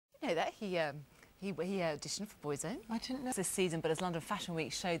know that he auditioned for Boyzone. I didn't know This season, but as London Fashion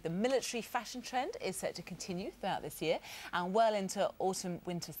Week showed, the military fashion trend is set to continue throughout this year and well into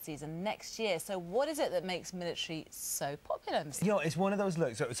autumn-winter season next year. So what is it that makes military so popular? You know, it's one of those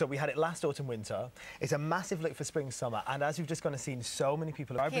looks. So we had it last autumn-winter. It's a massive look for spring-summer, and as we've just gone and seen, so many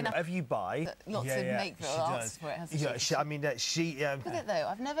people are whatever you buy. Lots of make for it, hasn't she? Yeah, I mean, she. Look at it though.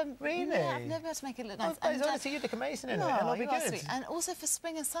 I've never really. Yeah, I've never been able to make it look nice. And honestly, you look amazing in it. It'll be good. Sweet. And also for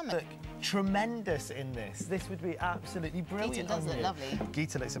spring and summer. Look tremendous in this. This would be absolutely brilliant. Geeta does look lovely.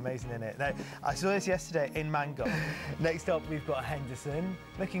 Geeta looks amazing in it. Now, I saw this yesterday in Mango. Next up, we've got Henderson,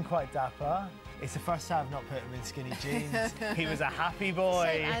 looking quite dapper. It's the first time I've not put him in skinny jeans. He was a happy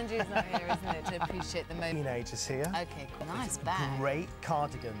boy. Shame Andrew's not here, isn't it, to appreciate the moment. Teenagers here. Okay, cool. Nice bag. Great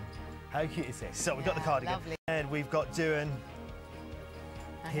cardigan. How cute is this? So we've got the cardigan. Lovely. And we've got Duan.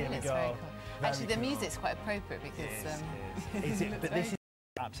 Here we go. Cool. Actually, the music's quite appropriate because... But this is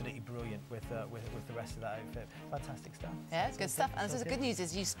absolutely brilliant with the rest of that outfit. Fantastic stuff. Yeah, good stuff. And so the good news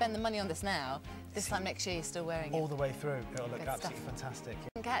is you spend the money on this now. This time next year, you're still wearing it. All the way through. It'll look good absolutely stuff. fantastic.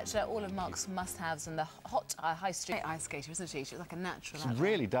 You can catch all of Mark's must-haves and the hot high street ice skater, isn't she? She's like a natural. It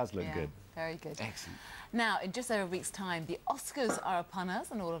really does look good. Very good. Excellent. Now, in just over a week's time, the Oscars are upon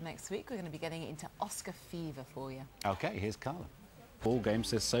us, and all of next week, we're going to be getting into Oscar fever for you. OK, here's Carla. Ball game,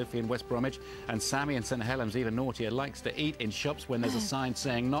 says Sophie in West Bromwich, and Sammy in St Helens, even naughtier, likes to eat in shops when there's a sign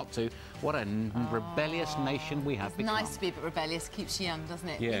saying not to. What a rebellious nation we have become. Nice to be a bit rebellious, keeps you young, doesn't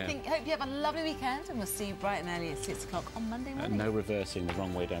it? Yeah. Hope you have a lovely weekend, and we'll see you bright and early at 6 o'clock on Monday morning. No reversing the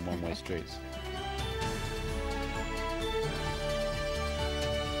wrong way down one-way streets.